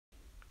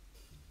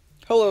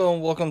Hello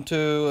and welcome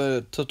to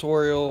a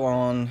tutorial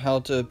on how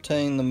to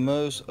obtain the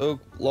most oak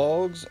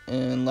logs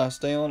in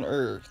Last Day on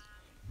Earth.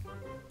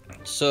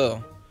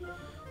 So,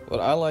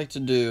 what I like to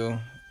do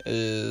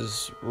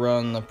is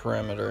run the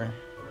perimeter.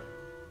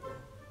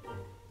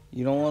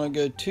 You don't want to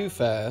go too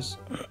fast.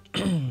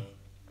 And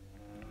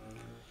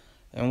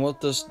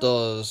what this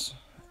does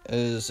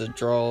is it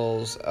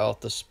draws out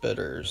the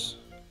spitters.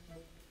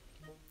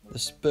 The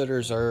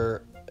spitters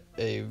are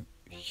a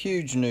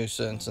huge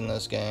nuisance in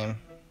this game.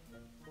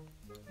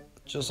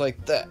 Just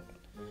like that.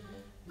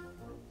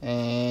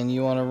 And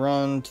you want to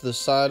run to the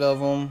side of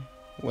them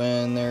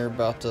when they're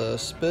about to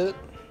spit.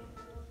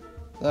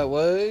 That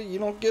way you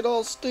don't get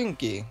all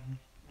stinky.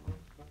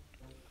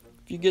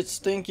 If you get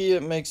stinky,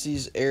 it makes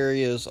these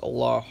areas a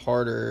lot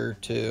harder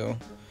to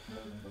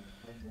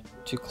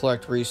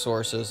collect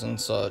resources and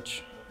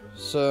such.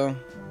 So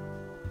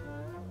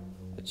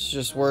it's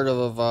just word of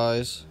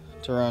advice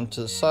to run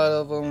to the side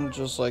of them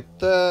just like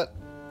that.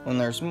 When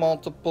there's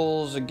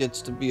multiples, it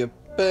gets to be a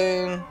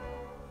pain.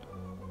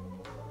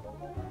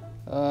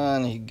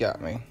 And he got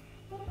me.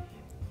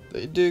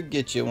 They do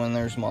get you when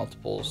there's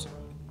multiples.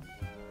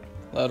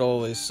 That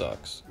always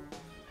sucks.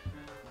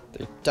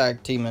 They're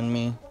tag teaming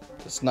me.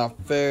 It's not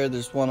fair.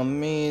 There's one of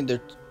me.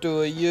 There's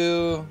two of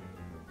you.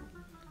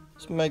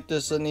 Let's make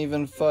this an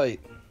even fight.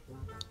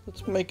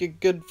 Let's make it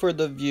good for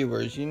the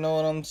viewers. You know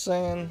what I'm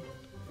saying?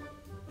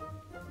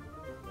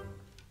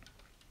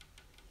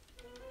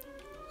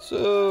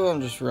 So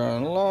I'm just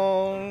running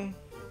along.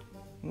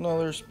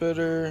 Another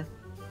spitter.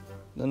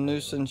 The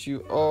nuisance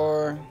you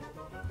are.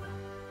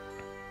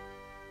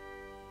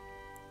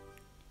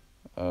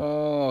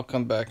 Oh, I'll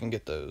come back and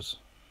get those.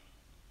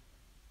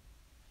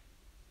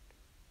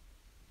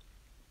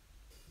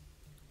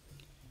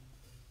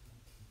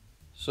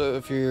 So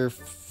if you're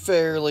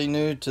fairly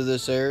new to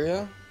this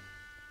area,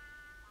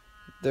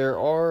 there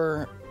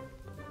are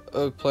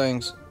oak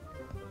logs.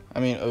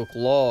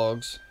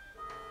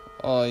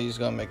 Oh, he's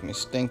gonna make me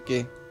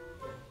stinky.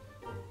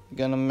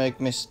 Gonna make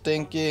me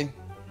stinky.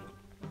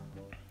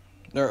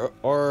 There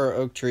are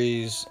oak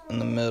trees in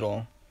the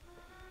middle,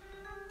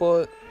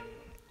 but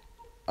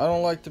I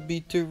don't like to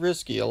be too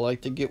risky. I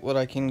like to get what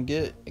I can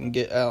get and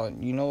get out.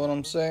 You know what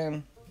I'm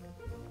saying?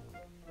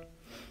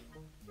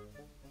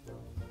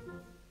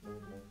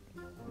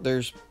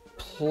 There's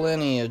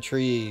plenty of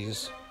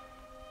trees,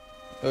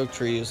 oak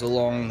trees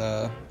along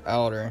the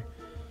outer.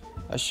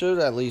 I should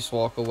at least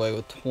walk away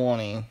with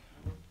 20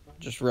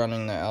 just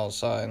running the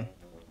outside.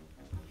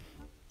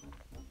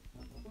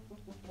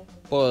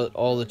 But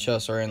all the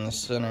chests are in the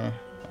center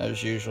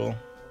as usual.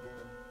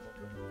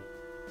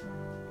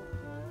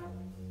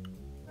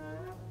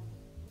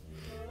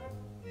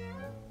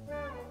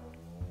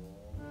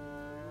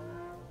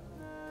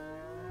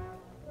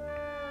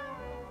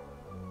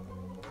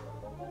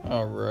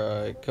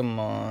 Alright, come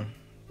on.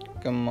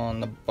 Come on,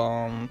 the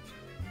bomb.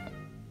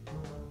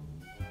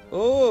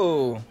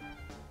 Oh!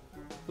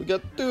 We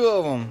got two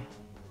of them.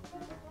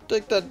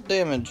 Take that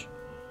damage.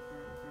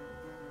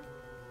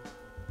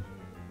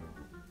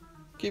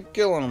 Keep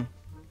killing them.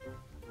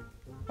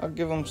 I'll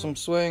give them some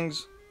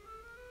swings.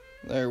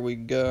 There we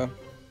go.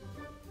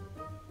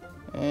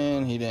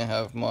 And he didn't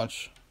have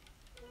much.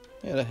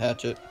 He had a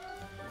hatchet.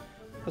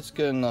 That's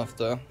good enough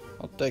though.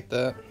 I'll take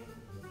that.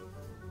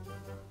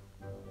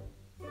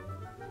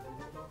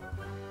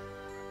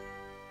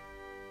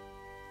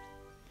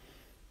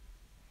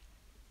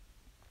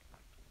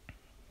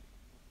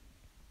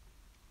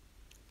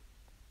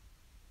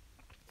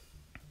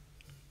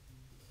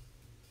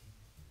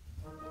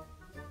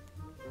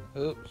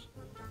 Oops.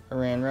 I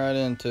ran right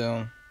into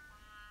him.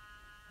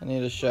 I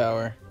need a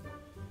shower.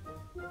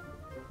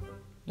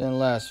 Didn't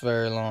last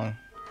very long.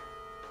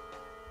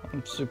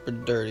 I'm super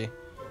dirty.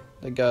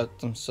 They got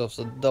themselves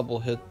a double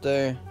hit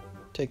there.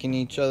 Taking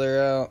each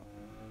other out.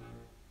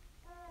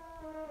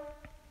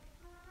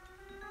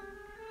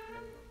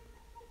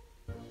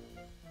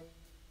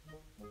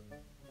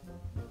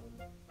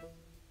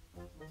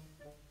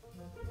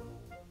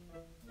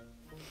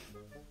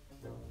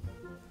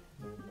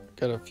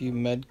 Got a few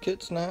med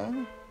kits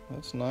now.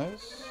 That's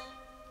nice.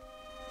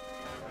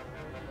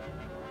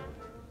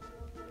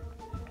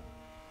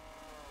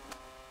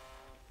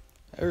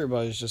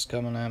 Everybody's just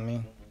coming at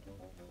me.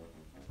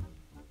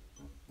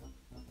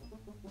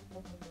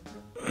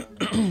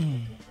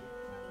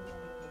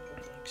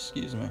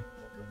 Excuse me.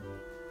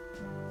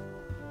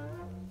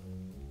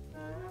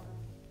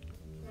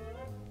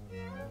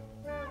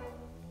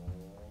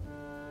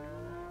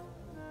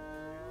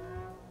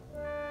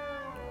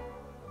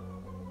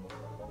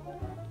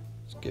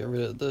 Get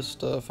rid of this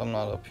stuff. I'm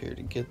not up here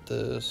to get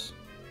this.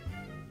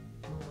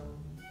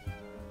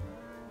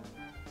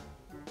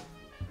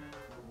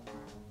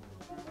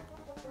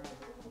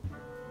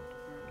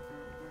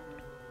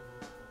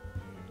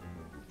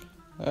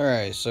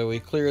 Alright, so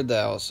we cleared the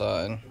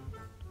outside.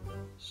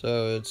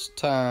 So it's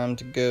time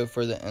to go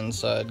for the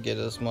inside, get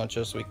as much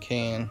as we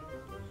can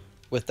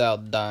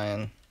without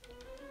dying.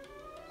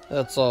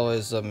 That's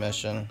always the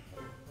mission.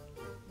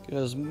 Get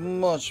as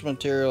much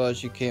material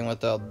as you can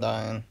without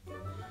dying.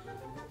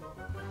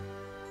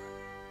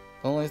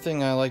 The only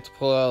thing I like to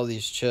pull out of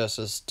these chests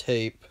is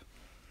tape.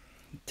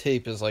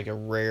 Tape is like a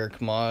rare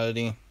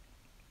commodity.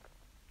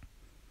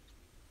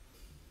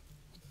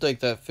 Take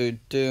that food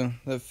too.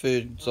 That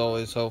food's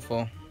always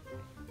helpful.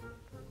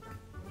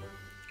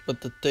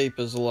 But the tape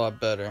is a lot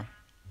better.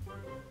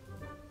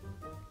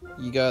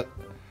 You got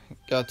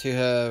to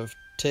have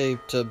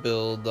tape to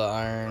build the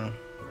iron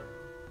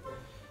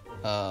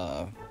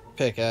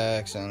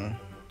pickaxe and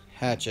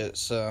hatchet,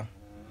 so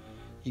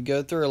you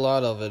go through a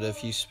lot of it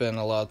if you spend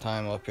a lot of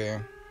time up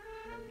here.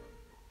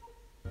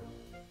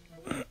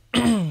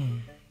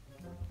 There's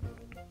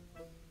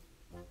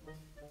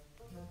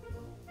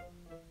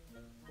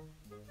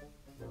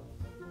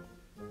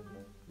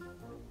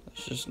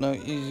just no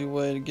easy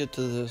way to get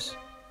to this.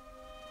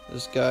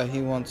 This guy,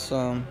 he wants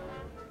some.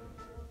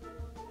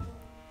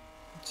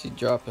 What's he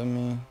dropping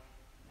me?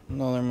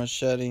 Another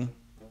machete.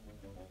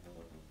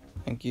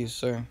 Thank you,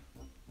 sir.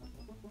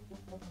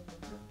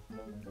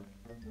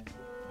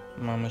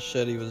 My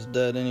machete was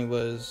dead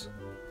anyways.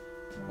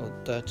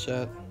 Let that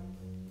chat.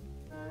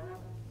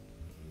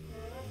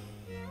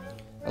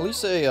 At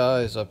least the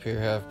AIs up here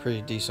have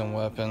pretty decent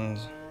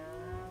weapons.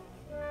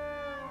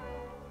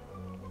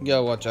 You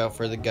gotta watch out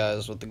for the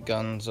guys with the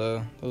guns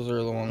though. Those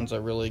are the ones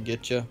that really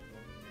get you.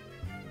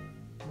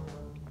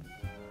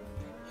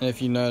 And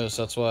if you notice,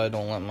 that's why I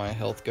don't let my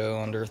health go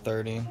under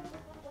 30.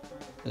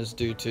 Is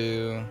due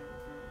to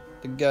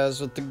the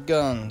guys with the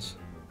guns.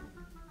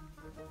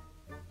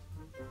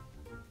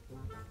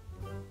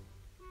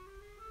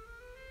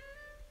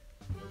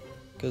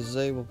 Because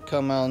they will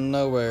come out of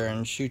nowhere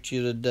and shoot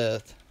you to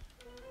death.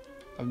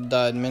 I've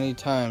died many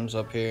times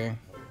up here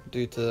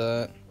due to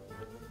that.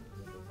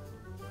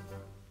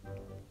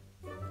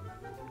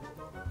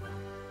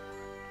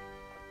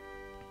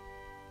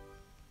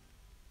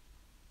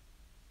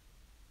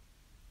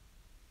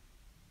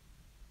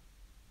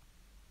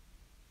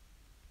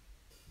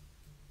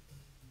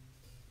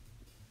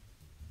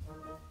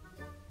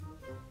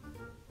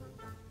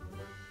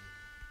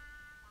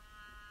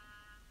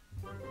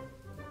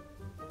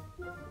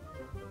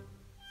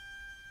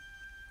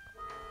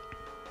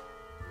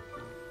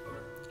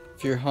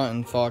 If you're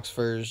hunting fox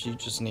furs, you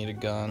just need a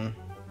gun.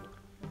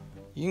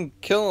 You can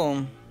kill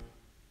them.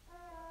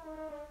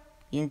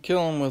 You can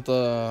kill them with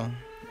a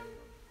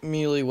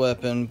melee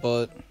weapon,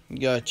 but you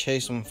gotta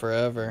chase them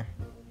forever.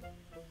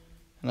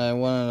 And I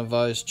wouldn't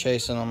advise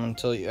chasing them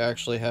until you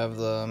actually have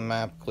the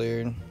map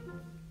cleared.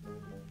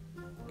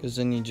 Because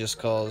then you just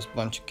cause a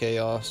bunch of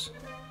chaos.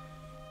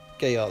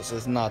 Chaos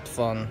is not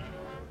fun.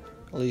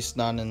 At least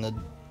not in the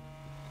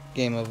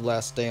game of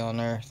Last Day on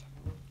Earth.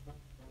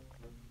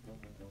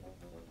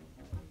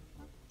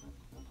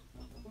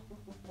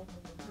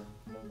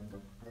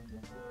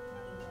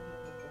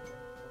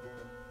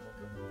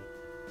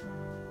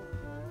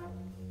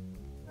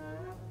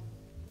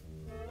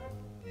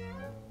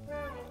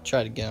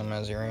 Try to get him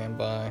as he ran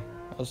by.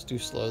 I was too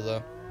slow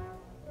though.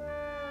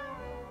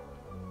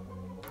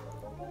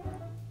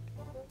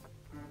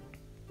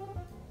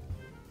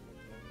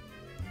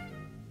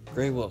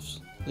 Grey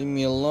wolves, leave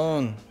me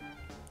alone.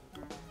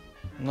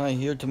 I'm not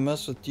here to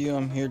mess with you,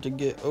 I'm here to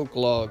get oak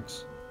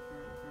logs.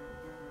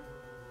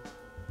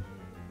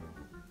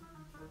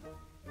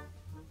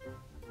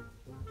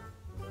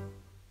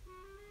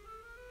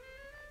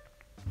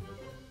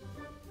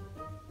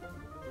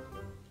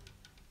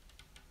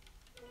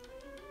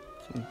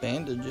 Some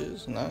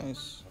bandages,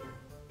 nice.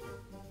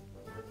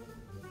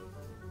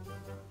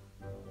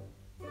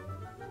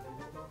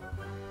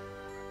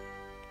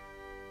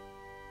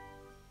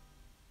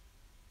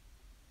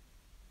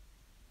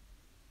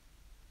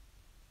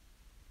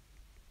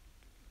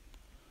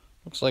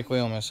 Looks like we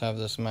almost have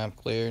this map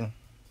cleared.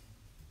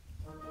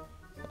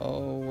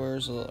 Oh,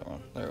 where's the other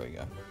one? There we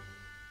go.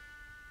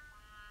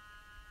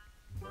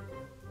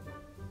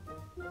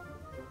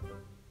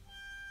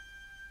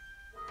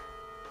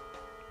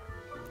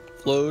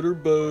 Floater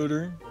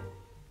boater.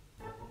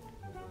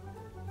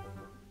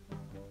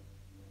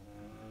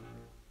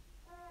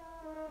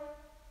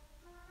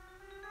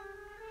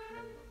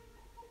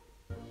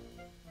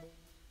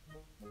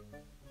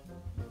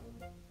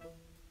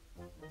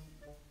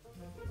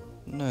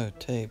 No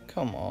tape,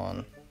 come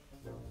on.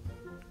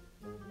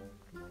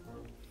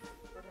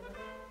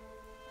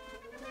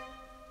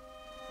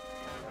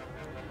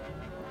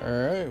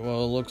 Alright,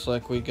 well, it looks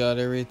like we got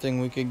everything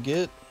we could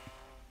get.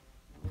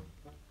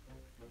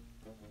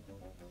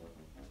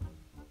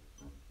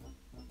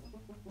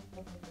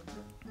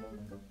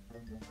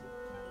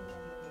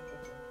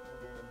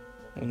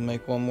 We'll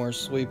make one more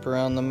sweep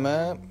around the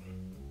map.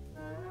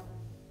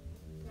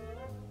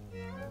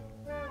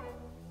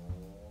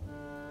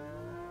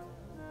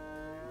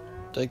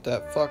 Take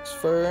that fox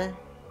fur.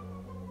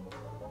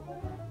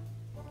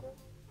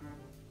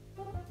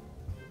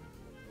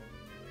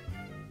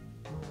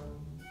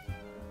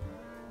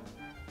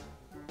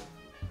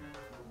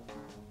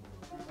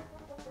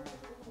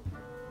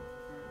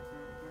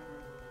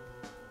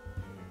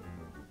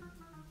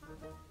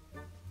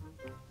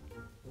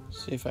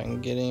 See if I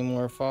can get any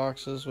more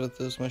foxes with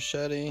this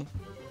machete.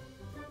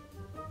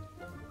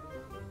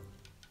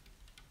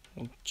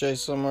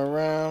 Chase them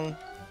around.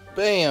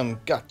 Bam!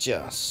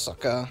 Gotcha,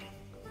 sucker.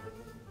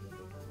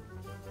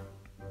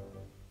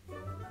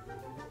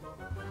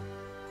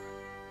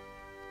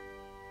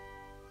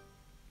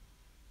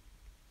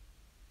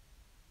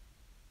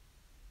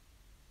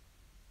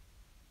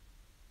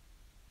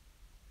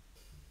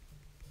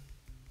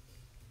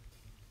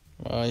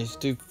 Oh, he's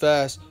too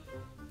fast.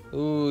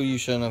 Ooh, you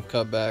shouldn't have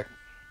cut back.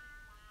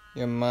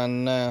 You're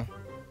mine now.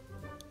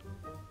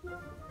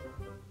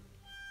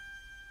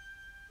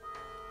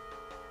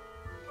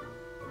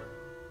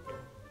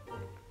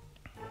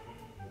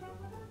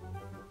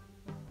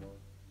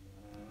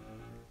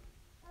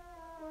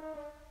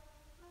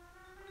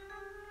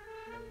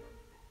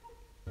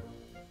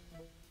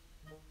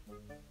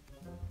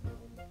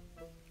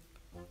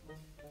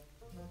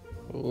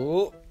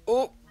 Oh,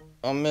 oh,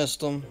 I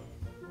missed him.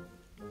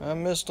 I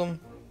missed him.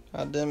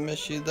 I didn't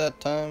miss you that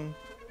time.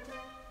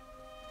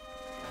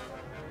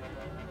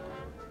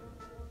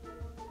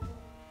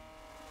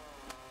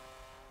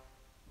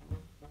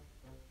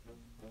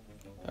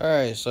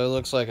 Alright, so it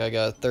looks like I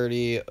got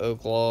 30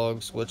 oak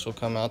logs, which will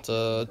come out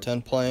to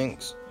 10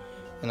 planks.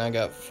 And I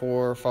got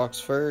 4 fox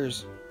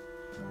furs.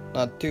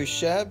 Not too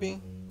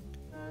shabby.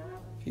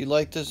 If you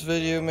like this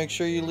video, make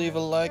sure you leave a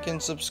like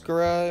and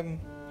subscribe.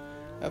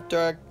 After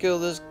I kill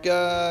this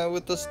guy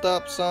with the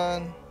stop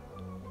sign.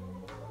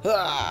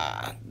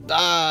 Ha!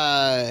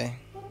 Die!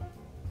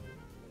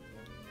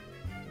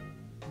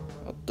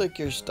 I'll take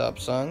your stop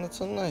sign.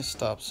 That's a nice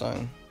stop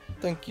sign.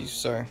 Thank you,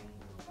 sir.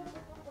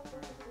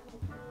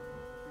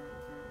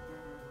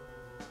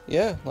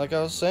 Yeah, like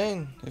I was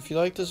saying, if you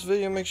like this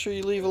video, make sure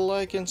you leave a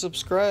like and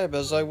subscribe,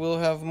 as I will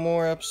have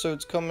more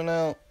episodes coming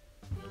out.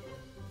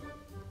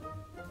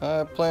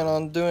 I plan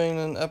on doing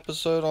an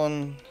episode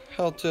on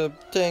how to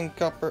obtain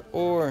copper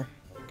ore,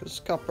 because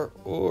copper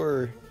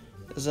ore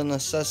is a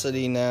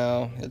necessity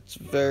now. It's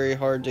very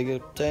hard to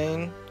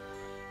obtain,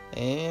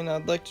 and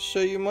I'd like to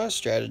show you my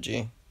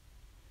strategy.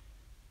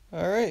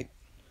 Alright,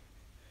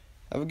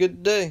 have a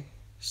good day.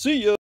 See ya!